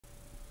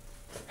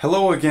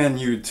Hello again,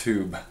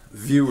 YouTube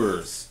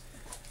viewers.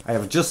 I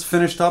have just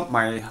finished up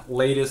my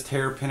latest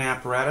hairpin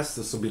apparatus.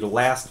 This will be the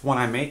last one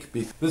I make.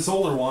 This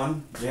older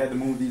one, you had to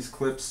move these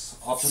clips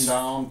up and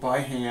down by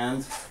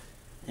hand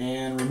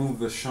and remove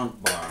the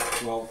shunt bar.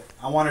 Well,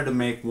 I wanted to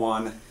make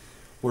one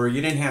where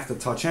you didn't have to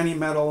touch any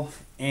metal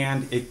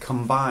and it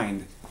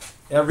combined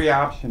every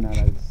option that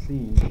I've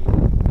seen.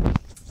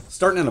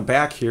 Starting in the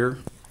back here,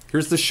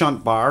 here's the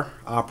shunt bar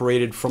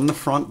operated from the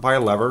front by a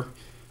lever.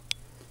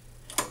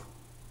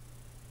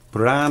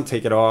 Put it on,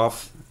 take it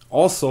off.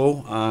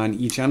 Also, on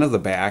each end of the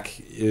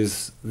back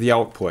is the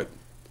output.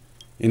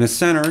 In the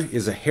center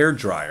is a hair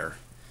dryer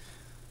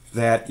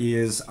that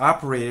is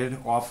operated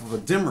off of a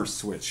dimmer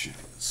switch,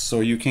 so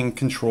you can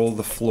control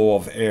the flow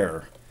of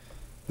air.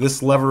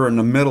 This lever in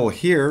the middle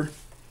here,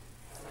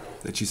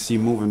 that you see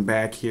moving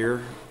back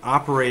here,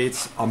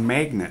 operates a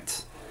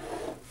magnet.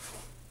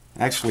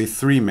 Actually,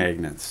 3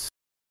 magnets.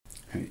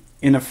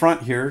 In the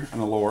front here, on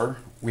the lower,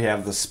 we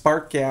have the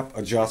spark gap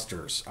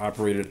adjusters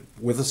operated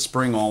with a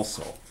spring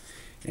also.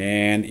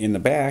 And in the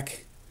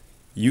back,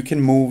 you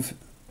can move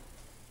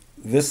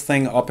this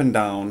thing up and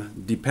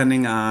down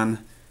depending on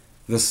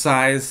the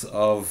size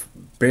of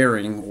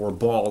bearing or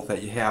ball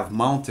that you have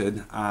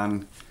mounted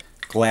on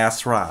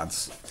glass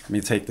rods. Let me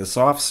take this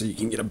off so you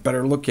can get a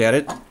better look at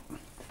it.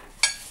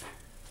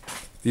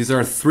 These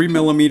are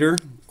 3mm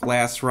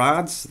glass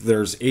rods.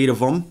 There's 8 of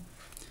them.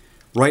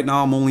 Right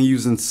now I'm only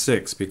using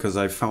 6 because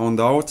I found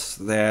out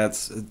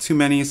that too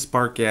many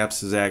spark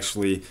gaps is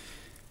actually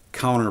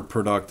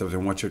counterproductive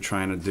in what you're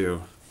trying to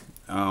do.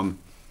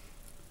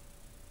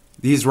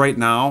 These right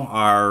now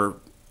are, I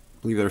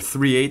believe they're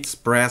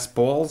 3/8 brass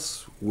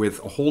balls with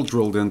a hole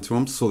drilled into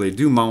them, so they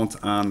do mount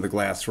on the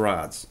glass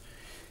rods.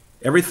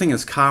 Everything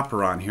is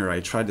copper on here. I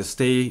tried to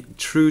stay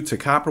true to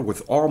copper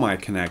with all my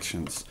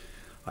connections.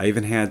 I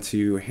even had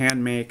to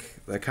hand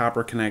make the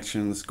copper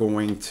connections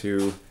going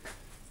to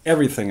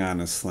everything on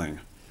this thing.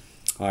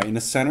 In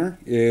the center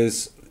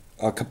is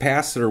a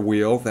capacitor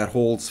wheel that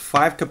holds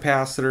 5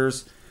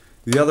 capacitors.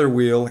 The other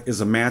wheel is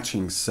a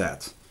matching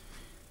set.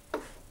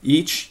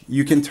 Each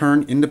you can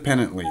turn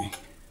independently.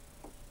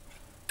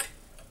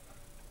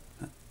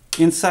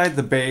 Inside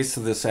the base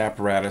of this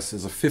apparatus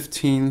is a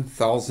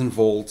 15,000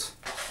 volt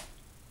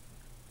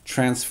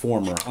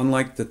transformer,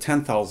 unlike the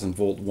 10,000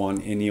 volt one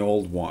in the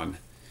old one.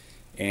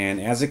 And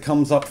as it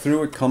comes up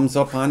through, it comes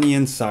up on the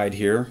inside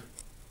here.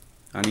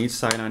 On each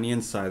side, on the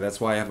inside. That's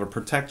why I have a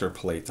protector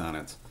plate on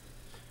it.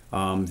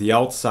 The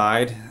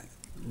outside,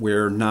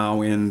 we're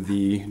now in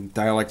the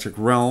dielectric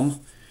realm,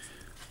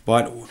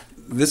 but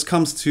this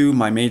comes to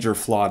my major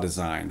flaw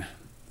design.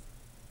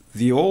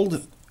 The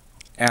old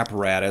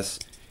apparatus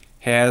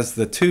has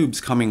the tubes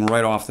coming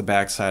right off the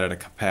backside of the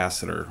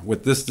capacitor.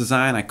 With this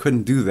design, I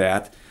couldn't do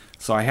that,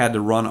 so I had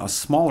to run a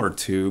smaller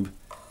tube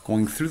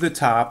going through the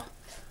top,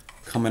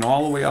 coming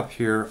all the way up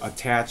here,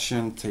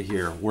 attaching to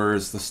here,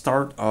 whereas the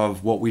start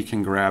of what we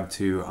can grab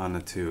to on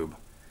the tube.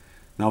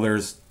 Now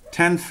there's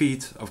 10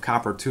 feet of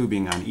copper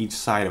tubing on each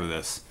side of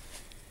this.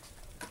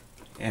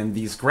 And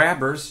these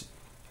grabbers,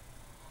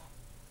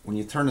 when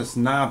you turn this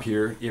knob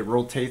here, it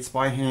rotates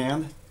by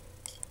hand.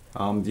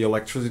 The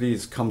electricity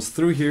comes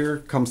through here,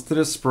 comes to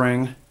the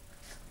spring,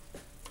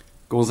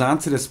 goes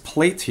onto this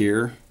plate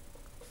here,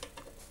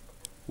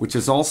 which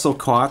is also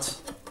caught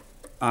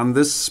on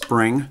this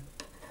spring,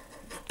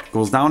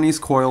 goes down these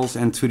coils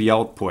and to the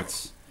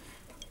outputs.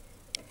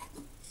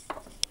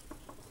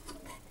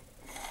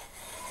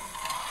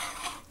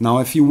 Now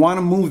if you want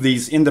to move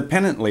these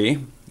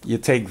independently, you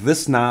take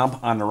this knob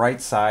on the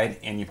right side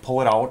and you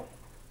pull it out,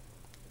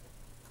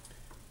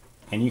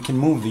 and you can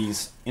move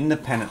these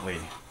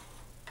independently.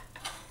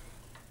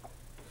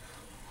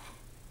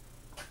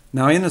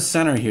 Now in the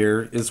center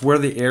here is where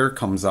the air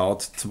comes out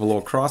to blow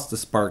across the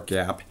spark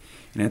gap,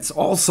 and it's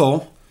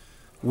also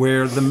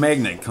where the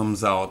magnet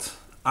comes out,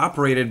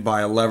 operated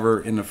by a lever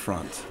in the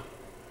front.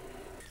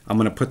 I'm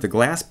going to put the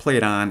glass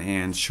plate on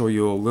and show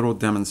you a little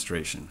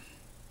demonstration.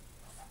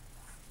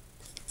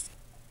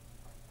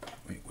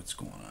 Wait, what's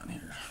going on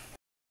here?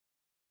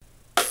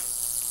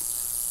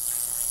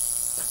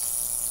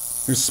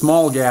 There's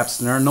small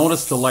gaps in there.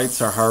 Notice the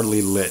lights are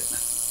hardly lit.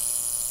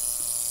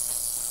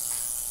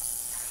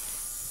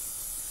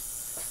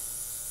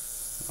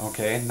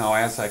 Okay, now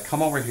as I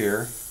come over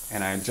here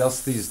and I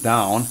adjust these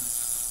down,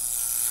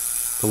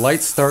 the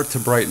lights start to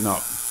brighten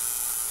up.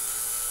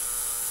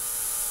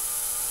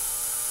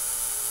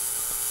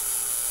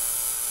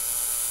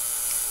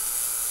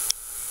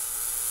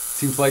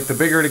 Seems like the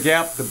bigger the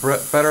gap, the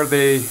better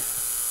they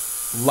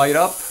light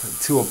up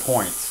to a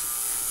point.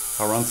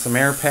 I'll run some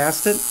air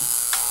past it.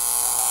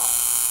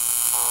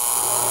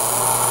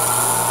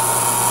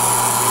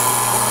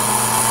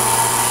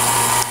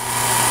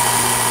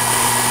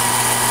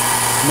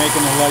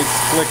 Making the lights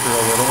flicker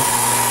a little.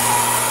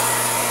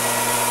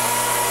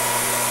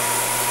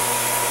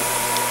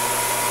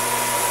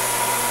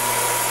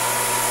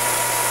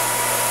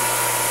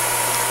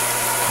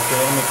 Okay,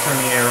 I'm going to turn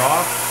the air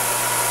off.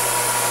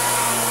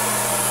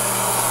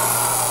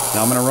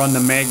 Now I'm going to run the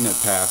magnet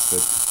past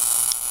it.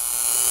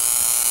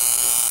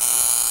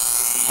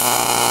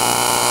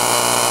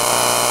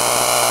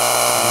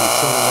 And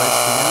show the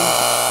lights again.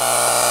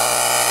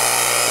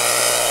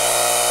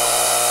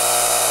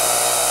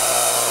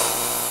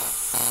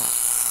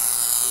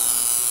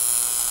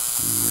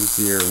 And here's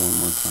the air one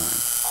more time.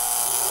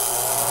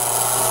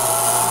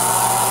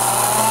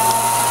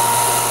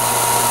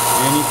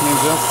 And you can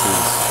adjust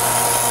these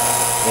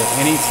at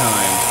any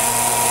time.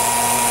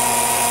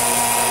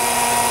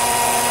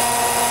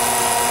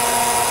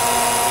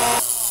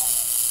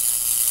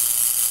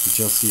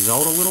 Adjust these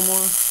out a little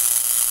more.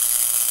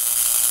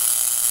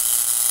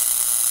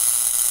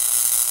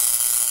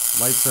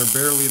 Lights are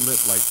barely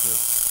lit like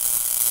this.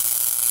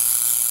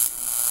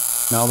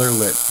 Now they're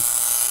lit.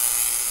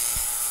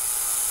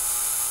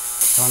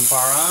 Shun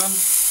bar on,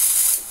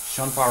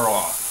 shun bar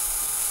off.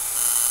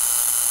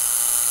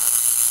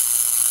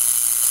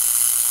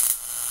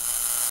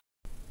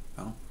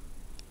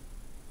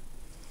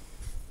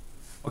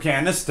 Okay,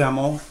 on this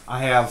demo, I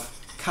have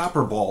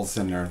copper balls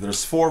in there.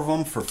 There's 4 of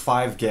them for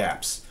 5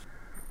 gaps.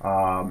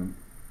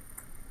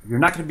 You're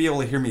not going to be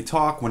able to hear me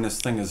talk when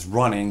this thing is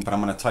running, but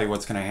I'm going to tell you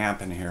what's going to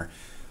happen here.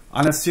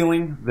 On the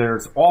ceiling,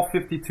 there's all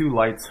 52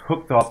 lights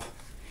hooked up,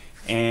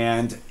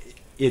 and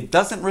it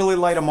doesn't really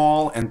light them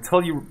all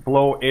until you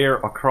blow air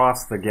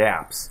across the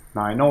gaps.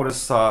 Now I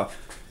notice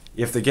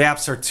if the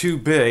gaps are too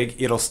big,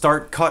 it'll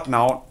start cutting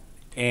out,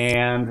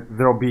 and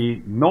there'll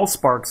be no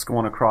sparks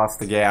going across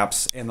the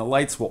gaps, and the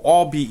lights will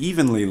all be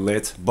evenly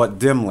lit but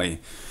dimly.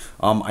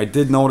 I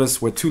did notice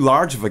with too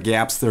large of a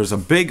gaps, there's a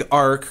big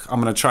arc.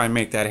 I'm going to try and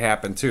make that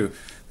happen too.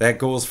 That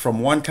goes from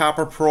one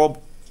copper probe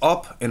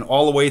up and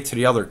all the way to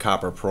the other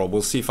copper probe.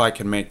 We'll see if I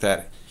can make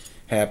that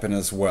happen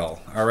as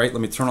well. Alright, let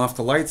me turn off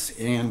the lights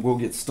and we'll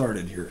get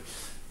started here.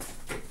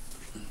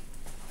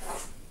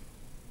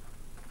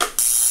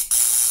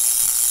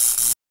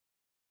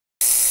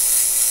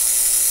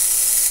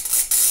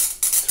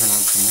 Turn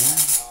on some air.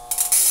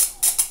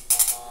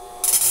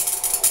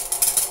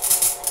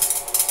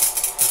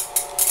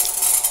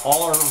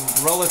 All are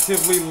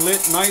relatively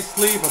lit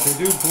nicely, but they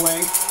do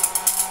blink.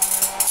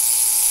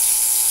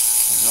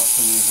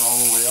 Adjusting these all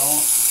the way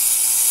out.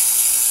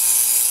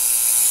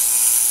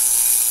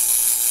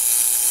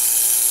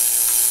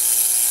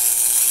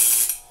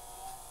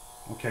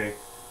 Okay,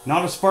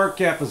 now the spark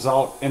gap is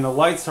out and the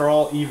lights are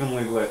all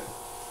evenly lit.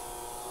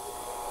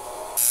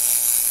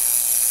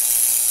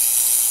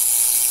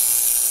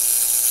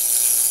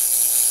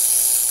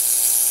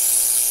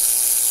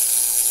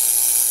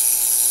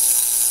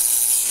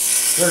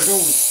 There it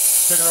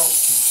goes. Check it out.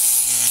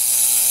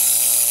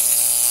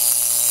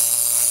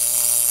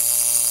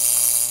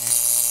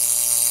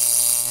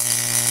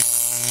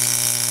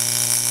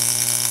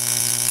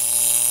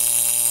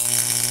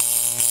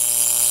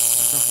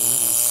 Back up a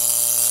little.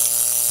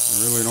 I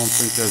really don't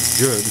think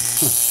that's good.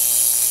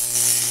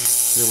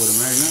 Here with a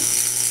magnet.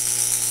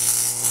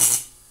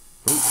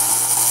 Ooh.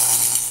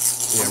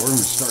 Yeah, we're going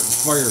to start the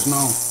fires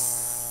now.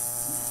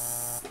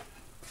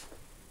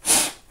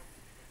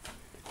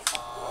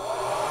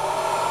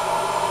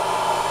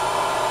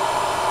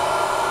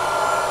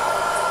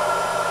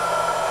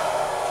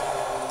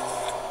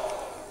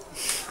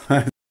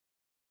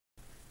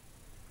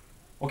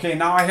 Okay,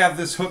 now I have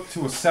this hooked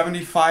to a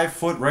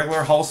 75-foot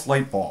regular house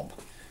light bulb.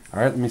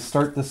 Alright, let me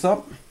start this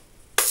up.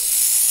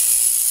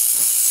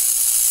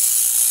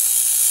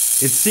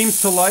 It seems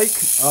to like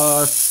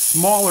a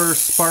smaller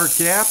spark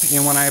gap,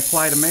 and when I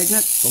apply the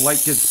magnet, the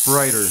light gets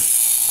brighter.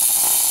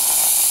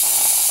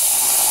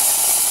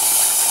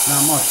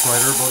 Not much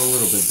brighter, but a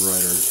little bit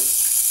brighter.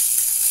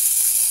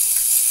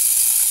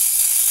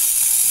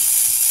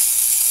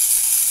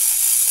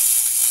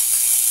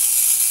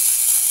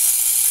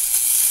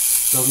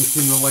 Doesn't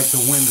seem to like the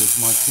wind as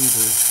much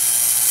either.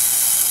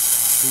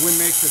 The wind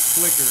makes it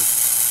flicker.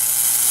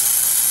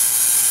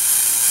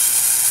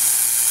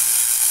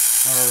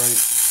 Alright.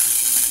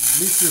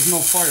 At least there's no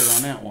fire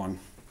on that one.